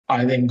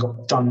I then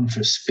got done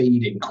for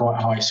speeding,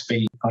 quite high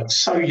speed. Like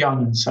so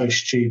young and so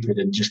stupid,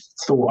 and just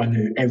thought I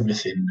knew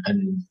everything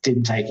and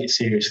didn't take it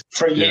serious.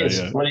 3 years,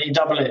 why didn't you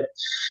double it?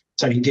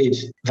 So he did.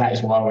 That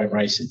is why I went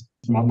racing.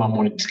 My mum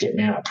wanted to get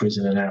me out of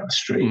prison and out of the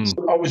streets.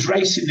 I was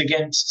racing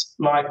against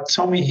like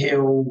Tommy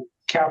Hill,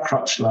 Cal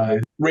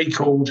Crutchlow,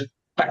 recalled,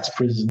 back to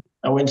prison.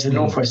 I went to the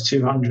Northwest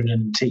 200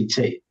 and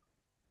TT.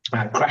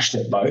 I crashed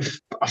at both.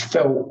 I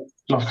felt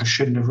like I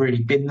shouldn't have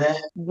really been there.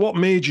 What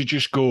made you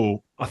just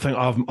go, I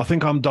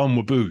think I'm done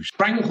with booze?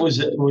 Frank was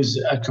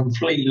a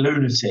complete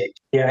lunatic.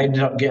 Yeah, I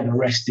ended up getting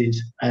arrested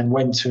and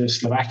went to a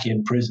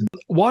Slovakian prison.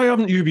 Why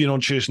haven't you been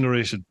on Chasing the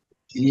Racing?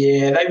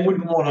 Yeah, they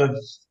wouldn't want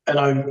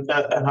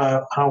an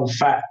old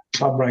fat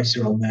club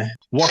racer on there.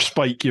 Worst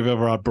bike you've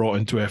ever had brought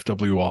into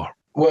FWR?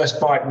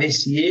 Worst bike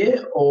this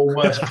year or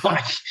worst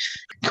bike?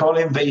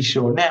 Colin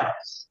Bishaw. Now,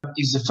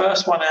 he's the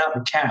first one out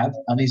of the cab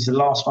and he's the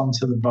last one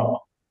to the bar.